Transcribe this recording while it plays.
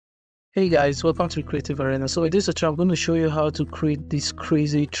Hey guys, welcome to Creative Arena. So in this tutorial, I'm going to show you how to create this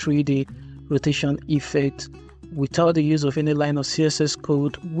crazy 3D rotation effect without the use of any line of CSS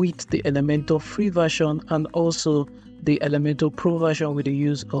code with the Elementor free version and also the Elementor Pro version with the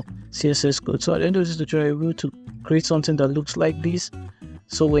use of CSS code. So at the end of this tutorial, we're going to create something that looks like this.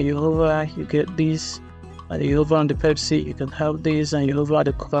 So when you hover, you get this, and you hover on the Pepsi, you can have this, and you hover at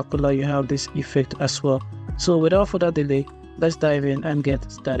the Coca-Cola, you have this effect as well. So without further delay, let's dive in and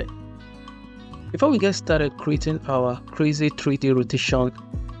get started. Before we get started creating our crazy 3D rotation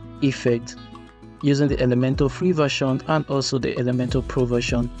effect using the Elementor free version and also the Elementor Pro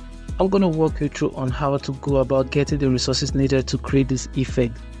version, I'm going to walk you through on how to go about getting the resources needed to create this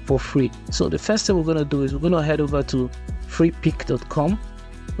effect for free. So the first thing we're going to do is we're going to head over to freepik.com,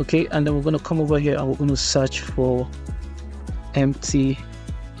 okay, and then we're going to come over here and we're going to search for empty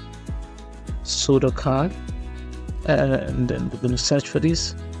soda can, and then we're going to search for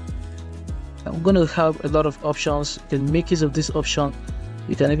this. I'm going to have a lot of options. You can make use of this option,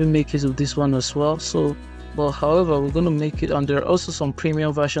 you can even make use of this one as well. So but however, we're going to make it, and there are also some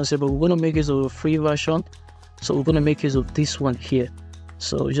premium versions here, but we're going to make use of a free version. So we're going to make use of this one here.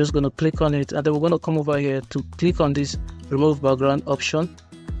 So we're just going to click on it, and then we're going to come over here to click on this remove background option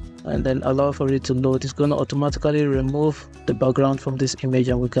and then allow for it to load. It's going to automatically remove the background from this image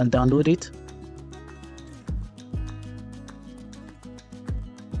and we can download it.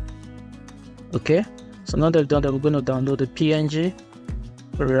 Okay, so now that we've done that, we're going to download the PNG.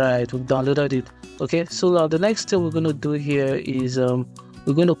 Right, we've downloaded it. Okay, so now the next thing we're going to do here is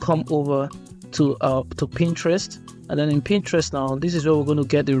we're going to come over to Pinterest, and then in Pinterest now, this is where we're going to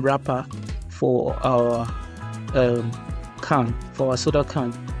get the wrapper for our can, for our soda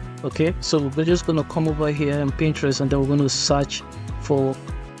can. Okay, so we're just going to come over here in Pinterest, and then we're going to search for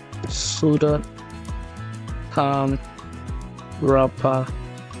soda can wrapper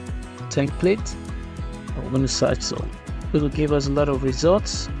template. We're going to search, so it will give us a lot of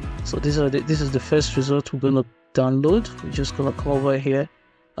results. So this is the first result we're going to download. We're just going to come over here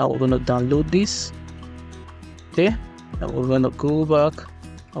and we're going to download this. Okay, and we're going to go back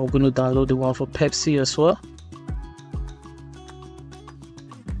and we're going to download the one for Pepsi as well.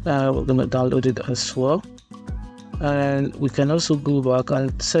 We're going to download it as well, and we can also go back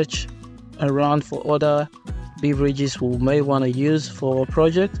and search around for other beverages we may want to use for our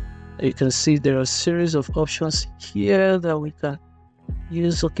project. You can see there are a series of options here that we can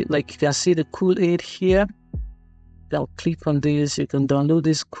use. Okay, like you can see the Kool-Aid here. Now click on this, you can download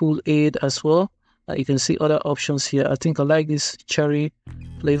this Kool-Aid as well. You can see other options here. I think I like this cherry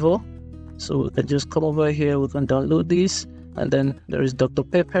flavor, so we can just come over here, we can download this. And then there is Dr.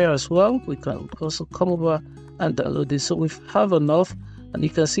 Pepper as well. We can also come over and download this. So we have enough, and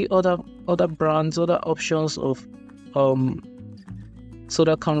you can see other brands, other options of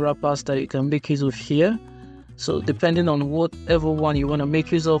soda can wrappers that you can make use of here. So depending on whatever one you want to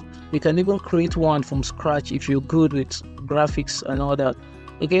make use of, you can even create one from scratch if you're good with graphics and all that.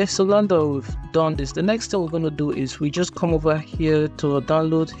 Okay, so now that we've done this, the next thing we're going to do is we just come over here to our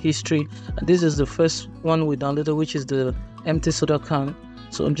download history, and this is the first one we downloaded, which is the empty soda can.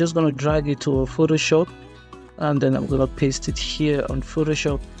 So I'm just going to drag it to Photoshop, and then I'm going to paste it here on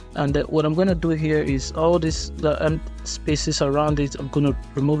Photoshop. And then what I'm going to do here is all this spaces around it, I'm going to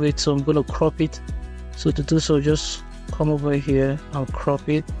remove it. So I'm going to crop it. So to do so, just come over here and crop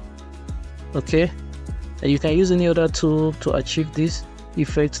it. Okay, and you can use any other tool to achieve this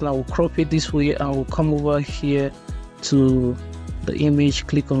effect. Now we'll crop it this way, and we'll come over here to the image,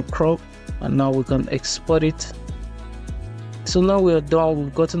 click on crop, and now we can export it. So now we're done,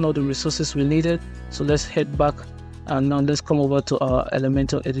 we've gotten all the resources we needed. So let's head back, and now let's come over to our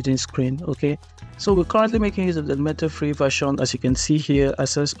Elementor editing screen. Okay, so we're currently making use of the Elementor free version, as you can see here,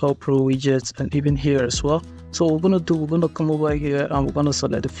 access all pro widgets, and even here as well. So what we're going to do, we're going to come over here and we're going to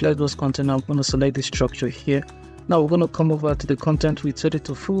select the Flexbox container. I'm going to select the structure here. Now we're going to come over to the content width, set it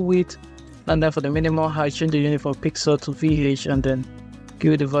to full width, and then for the minimal height, change the uniform pixel to VH, and then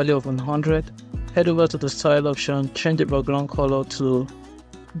give it the value of 100. Head over to the style option, change the background color to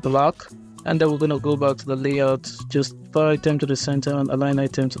black, and then we're going to go back to the layout, just put item to the center and align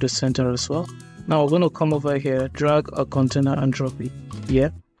item to the center as well. Now we're going to come over here, drag a container and drop it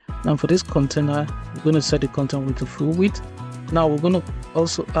here. Now for this container, we're going to set the content width to full width. Now we're going to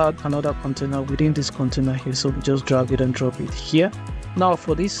also add another container within this container here, so we just drag it and drop it here. Now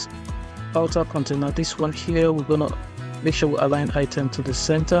for this outer container, this one here, we're going to make sure we align item to the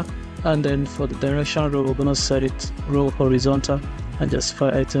center, and then for the direction row, we're going to set it row horizontal and just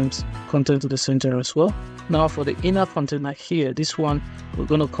 5 items content to the center as well. Now for the inner container here, this one, we're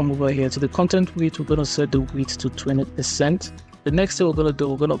going to come over here to the content width. We're going to set the width to 20%. the next thing we're going to do,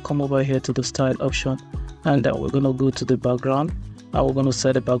 we're going to come over here to the style option, and then we're going to go to the background, and we're going to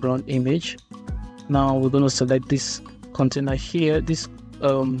set the background image. Now we're going to select this container here, this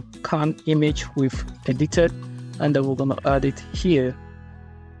can image we've edited, and then we're going to add it here.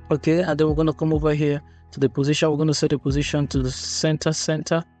 Okay, and then we're going to come over here to the position. We're going to set the position to the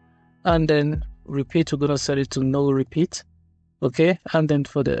center, and then repeat, we're going to set it to no repeat. Okay, and then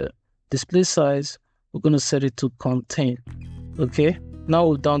for the display size, we're going to set it to contain. Okay, now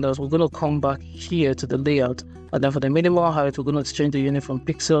we've done that, we're going to come back here to the layout, and then for the minimal height, we're going to change the unit from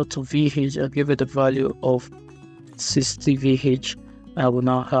pixel to VH and give it a value of 60 VH. I will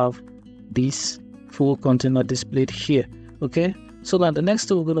now have this full container displayed here. Okay, so now the next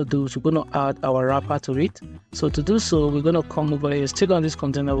thing we're going to do is we're going to add our wrapper to it. So to do so, we're going to come over here, still on this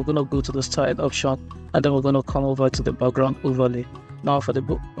container, we're going to go to the style option, and then we're going to come over to the background overlay. Now for the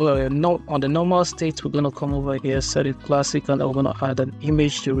on the normal state, we're going to come over here, set it classic, and then we're going to add an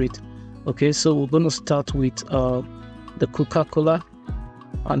image to it. Okay, so we're going to start with the Coca-Cola,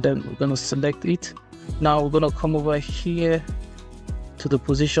 and then we're going to select it. Now we're going to come over here to the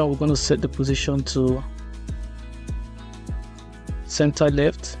position. We're going to set the position to center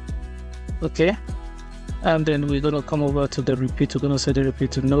left. Okay, and then we're going to come over to the repeat. We're going to set the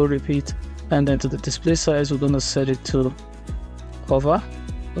repeat to no repeat, and then to the display size, we're going to set it to cover.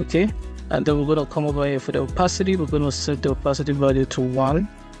 Okay, and then we're going to come over here for the opacity. We're going to set the opacity value to 1.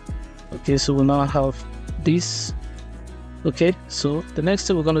 Okay, so we now have this. Okay, so the next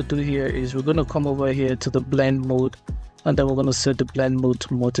thing we're going to do here is we're going to come over here to the blend mode, and then we're going to set the blend mode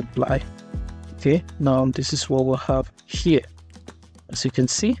to multiply. Okay, now this is what we'll have here, as you can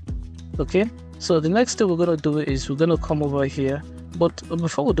see. Okay, so the next thing we're going to do is we're going to come over here, but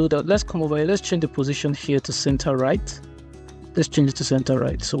before we do that, let's come over here, let's change the position here to center right. Let's change it to center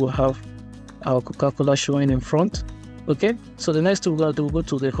right, so we'll have our Coca-Cola showing in front. Okay, so the next thing we're going to do, we'll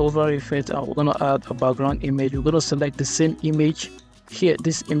go to the hover effect, and we're going to add a background image. We're going to select the same image here,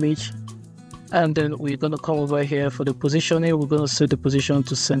 this image, and then we're going to come over here for the positioning. We're going to set the position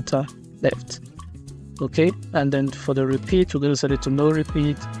to center left. Okay, and then for the repeat, we're going to set it to no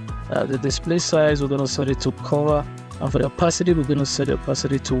repeat. The display size, we're going to set it to cover, and for the opacity, we're going to set the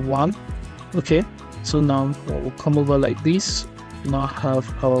opacity to 1. Okay, so now we'll come over like this. Now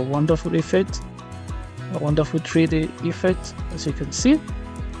have our wonderful effect, a wonderful 3D effect, as you can see.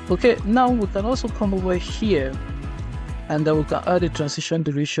 Okay, now we can also come over here, and then we can add a transition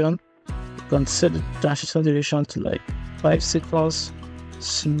duration. We can set the transition duration to like 5 seconds,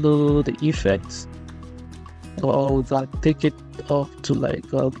 slow the effect, or we can take it up to like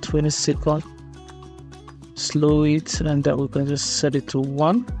 20 seconds, slow it, and then we can just set it to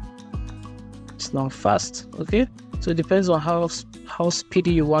 1. It's not fast. Okay, so it depends on how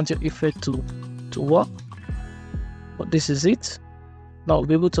speedy you want your effect to work. But this is it. Now we'll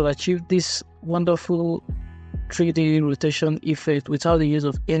be able to achieve this wonderful 3D rotation effect without the use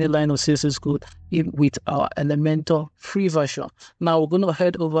of any line of CSS code with our Elementor free version. Now we're going to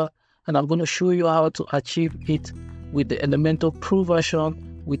head over, and I'm going to show you how to achieve it with the Elementor Pro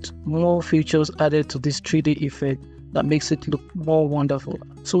version, with more features added to this 3D effect that makes it look more wonderful.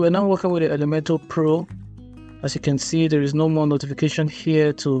 So we're now working with the Elementor Pro. As you can see, there is no more notification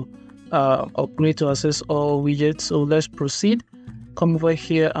here to upgrade to access all widgets. So let's proceed. Come over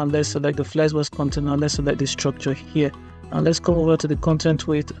here and let's select the flexbox container. Let's select the structure here, and let's come over to the content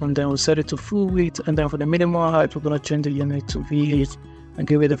weight, and then we'll set it to full width. And then for the minimal height, we're going to change the unit to VH and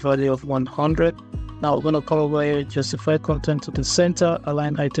give it a value of 100. Now we're going to come over here, justify content to the center,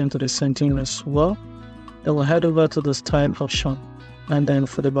 align item to the center as well. Then we'll head over to the style option, and then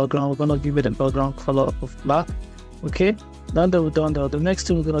for the background, we're going to give it a background color of black. Okay, now that we've done that, the next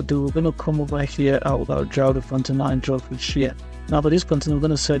thing we're going to do, we're going to come over here and we're going to drag the container and drop it here. Now for this container, we're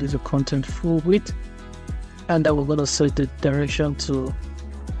going to set it to content full width, and then we're going to set the direction to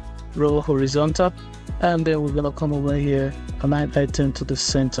row horizontal, and then we're going to come over here, align item to the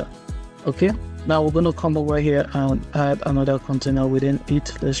center. Okay, now we're going to come over here and add another container within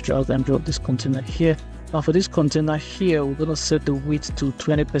it. Let's drag and drop this container here. Now for this container here, we're going to set the width to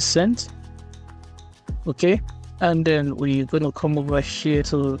 20%. Okay, and then we're going to come over here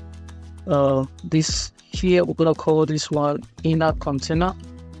to this here. We're going to call this one inner container,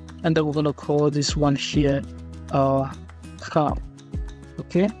 and then we're going to call this one here car.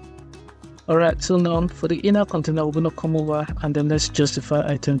 Okay, all right, so now for the inner container, we're going to come over and then let's justify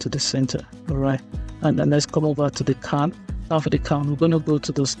item to the center. All right, and then let's come over to the can. Now for the can, we're going to go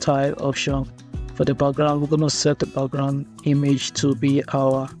to the style option. For the background, we're going to set the background image to be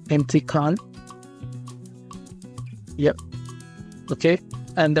our empty can. Yep. Okay,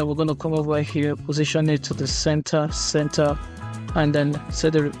 and then we're going to come over here, position it to the center, and then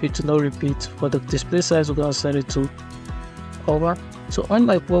set the repeat to no repeat. For the display size, we're gonna set it to cover. So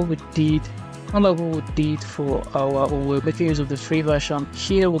unlike what we did for our, when we're making use of the free version,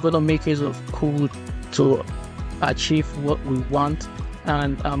 here we're gonna make use of code to achieve what we want,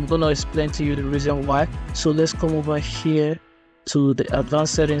 and I'm gonna explain to you the reason why. So let's come over here to the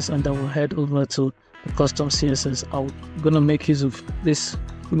advanced settings, and then we'll head over to the custom CSS. I'm gonna make use of this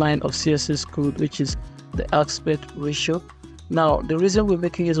line of CSS code, which is the aspect ratio. Now the reason we're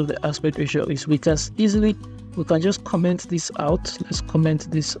making use of the aspect ratio is we can just comment this out. Let's comment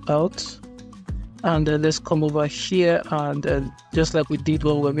this out, and then let's come over here, and just like we did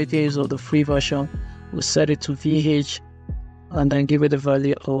when we're making use of the free version, we'll set it to VH and then give it a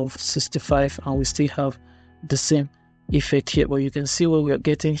value of 65, and we still have the same effect here. But you can see what we're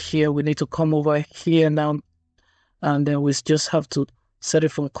getting here. We need to come over here now, and then we just have to set it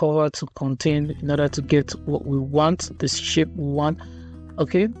from cover to contain in order to get what we want, the shape we want.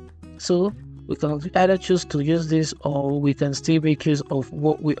 Okay, so we can either choose to use this, or we can still make use of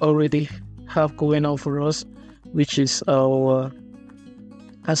what we already have going on for us, which is our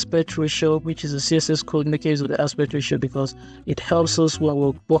aspect ratio, which is a CSS code. Make use of the aspect ratio because it helps us when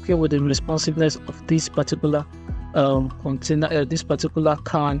we're working with the responsiveness of this particular container, this particular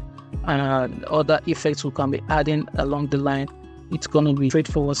can, and other effects we can be adding along the line. It's going to be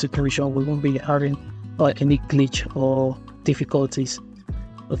straightforward situation. We won't be having any glitch or difficulties.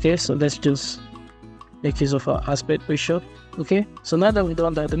 Okay, so let's just make use of our aspect ratio. Okay, so now that we've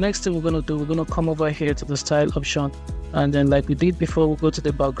done that, the next thing we're going to do, we're going to come over here to the style option, and then like we did before, we'll go to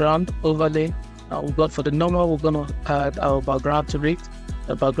the background overlay. We got for the normal, we're going to add our background to it,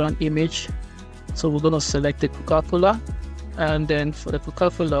 the background image. So we're going to select the Coca-Cola, and then for the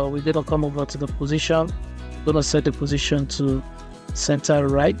Coca-Cola, we're going to come over to the position. We're going to set the position to center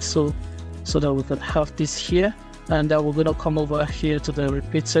right, so that we can have this here. And then we're going to come over here to the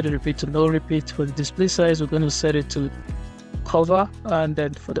repeat, set the repeat to no repeat. For the display size, we're going to set it to cover, and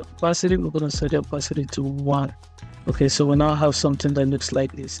then for the opacity, we're going to set the opacity to 1. Okay, so we now have something that looks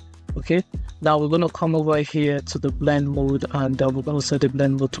like this. Okay, now we're going to come over here to the blend mode, and we're going to set the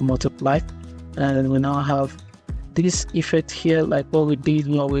blend mode to multiply, and we now have this effect here, like what we did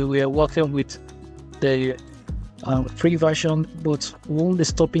when we were working with the free version. But we won't be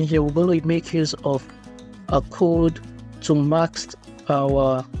stopping here. We're going to make use of a code to mask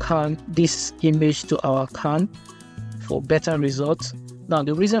our can, this image to our can, for better results. Now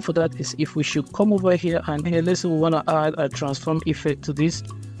the reason for that is if we should come over here, and here let's say we want to add a transform effect to this.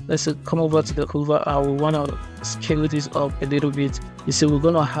 Let's say come over to the hover, and we want to scale this up a little bit. You see, we're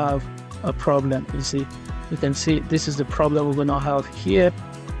going to have a problem. You see, you can see this is the problem we're going to have here.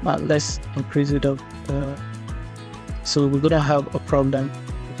 Now let's increase it up. So we're going to have a problem.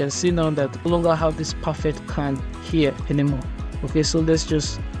 You can see now that we no longer have this perfect can here anymore. Okay, so let's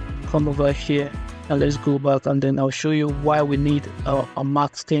just come over here, and let's go back, and then I'll show you why we need a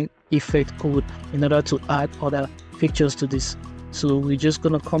masking effect code in order to add other pictures to this. So we're just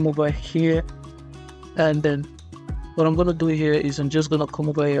gonna come over here, and then what I'm gonna do here is I'm just gonna come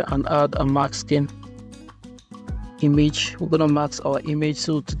over here and add a masking image. We're gonna mask our image.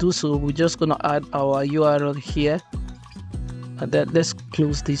 So to do so, we're just gonna add our URL here, and then let's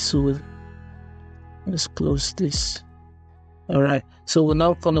close this. So let's close this. All right, so we're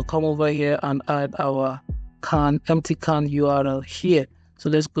now gonna come over here and add our empty can URL here. So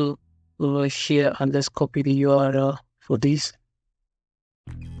let's go over here and let's copy the URL for this,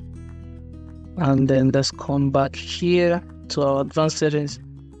 and then let's come back here to our advanced settings,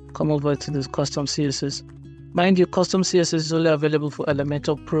 come over to this custom CSS. Mind you, custom CSS is only available for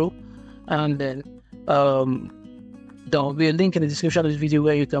Elementor Pro, and then there will be a link in the description of this video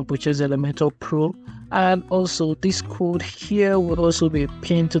where you can purchase Elementor Pro. And also this code here will also be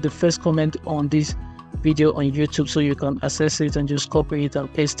pinned to the first comment on this video on YouTube, so you can access it and just copy it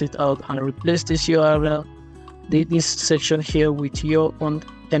and paste it out and replace this URL, this section here, with your own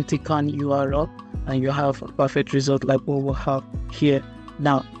empty can URL, and you have a perfect result like what we'll have here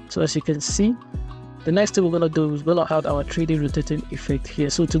now. So as you can see, the next thing we're going to do is we're going to add our 3D rotating effect here.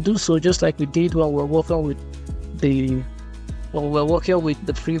 So to do so, just like we did when we're working with the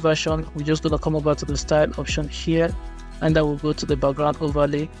free version, we're just going to come over to the style option here, and then we'll go to the background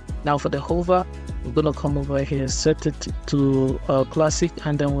overlay. Now for the hover, we're going to come over here, set it to classic,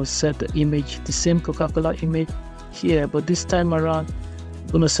 and then we'll set the image, the same Coca-Cola image here, but this time around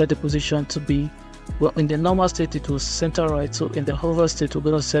we're going to set the position to be, well, in the normal state it was center right, so in the hover state we're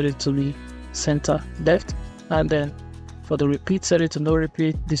going to set it to be center left, and then for the repeat, set it to no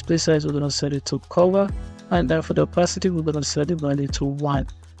repeat. Display size, we're going to set it to cover, and then for the opacity, we're going to set the value to 1.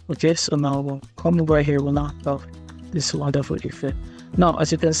 Okay, so now we'll come over here, we'll now have this wonderful effect. Now,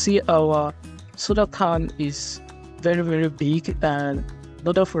 as you can see, our soda can is very big, and in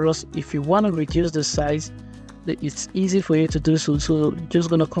order for us, if you want to reduce the size, it's easy for you to do so. So just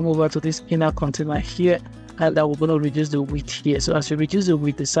gonna come over to this inner container here, and that we're gonna reduce the width here. So as you reduce the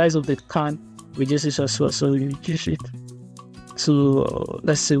width, the size of the can reduces as well. So we reduce it to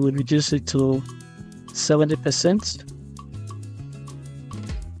let's say we reduce it to 70%.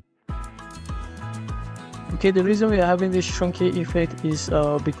 Okay, the reason we are having this shrinking effect is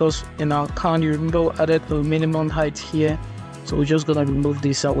because in our can, you remember we added a minimum height here. So we're just gonna remove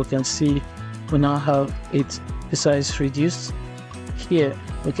this, so we can see we now have the size reduced here.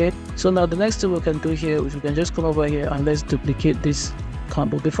 Okay, so now the next thing we can do here is we can just come over here and let's duplicate this can.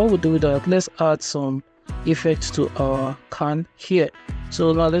 But before we do that, let's add some effects to our can here.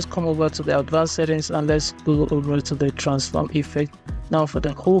 So now let's come over to the advanced settings and let's go over to the transform effect. Now for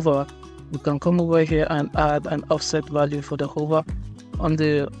the hover, we can come over here and add an offset value for the hover. On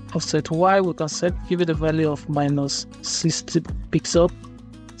the offset Y, we can give it a value of -60 pixels.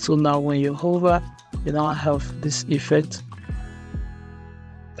 So now when you hover, you now have this effect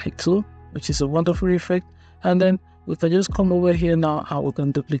like 2, which is a wonderful effect. And then we can just come over here now and we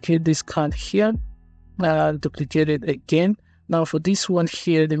can duplicate this can here and duplicate it again. Now for this one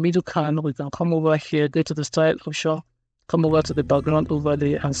here, the middle can, we can come over here, go to the style option, come over to the background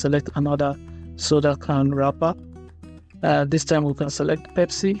overlay and select another soda can wrapper. This time we can select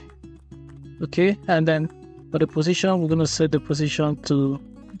Pepsi. Okay, and then for the position, we're going to set the position to,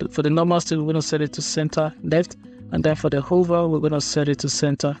 for the normal state, we're going to set it to center left, and then for the hover, we're going to set it to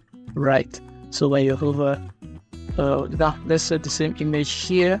center right. So when you hover, now let's set the same image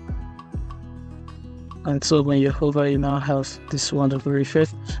here, and so when you hover, you now have this wonderful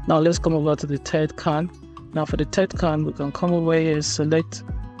effect. Now let's come over to the third can. Now for the third can, we can come over here and select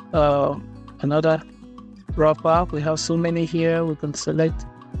another wrapper. We have so many here. We can select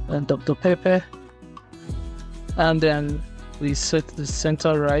Dr. Pepper, and then we set the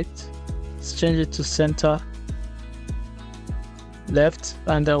center right. Let's change it to center left,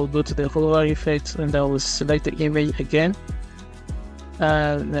 and then we'll go to the hover effect, and then we'll select the image again,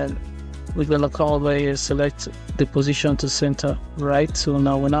 and then we're gonna come over here, select the position to center right. So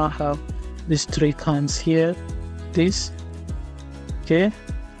now we now have these 3 cans here. This, okay,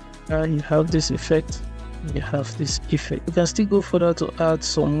 and you have this effect. You have this effect. You can still go further to add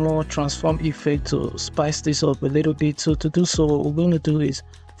some more transform effect to spice this up a little bit. So to do so, what we're going to do is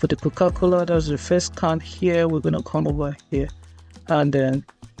for the Coca-Cola, that's the first can here, we're going to come over here, and then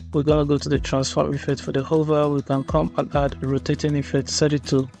we're going to go to the transform effect. For the hover, we can come and add a rotating effect, set it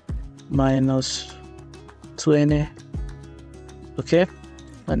to -20. Okay,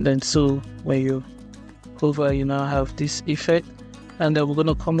 and then so when you hover, you now have this effect. And then we're going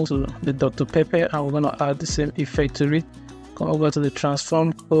to come to the Dr. Pepper and we're going to add the same effect to it. Come over to the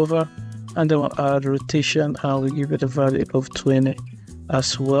transform over, and then we'll add rotation and we'll give it a value of 20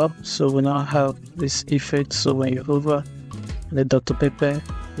 as well. So we now have this effect. So when you hover the Dr. Pepper,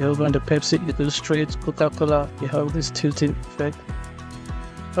 you hover on the Pepsi, you go straight Coca-Cola, you have this tilting effect.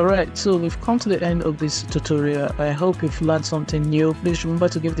 Alright, so we've come to the end of this tutorial. I hope you've learned something new. Please remember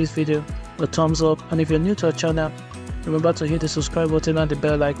to give this video a thumbs up, and if you're new to our channel, remember to hit the subscribe button and the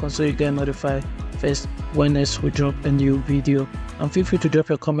bell icon so you get notified first when we drop a new video. And feel free to drop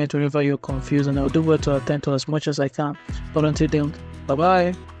your comment whenever you're confused, and I'll do well to attend to as much as I can. But until then, bye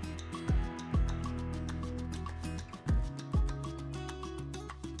bye.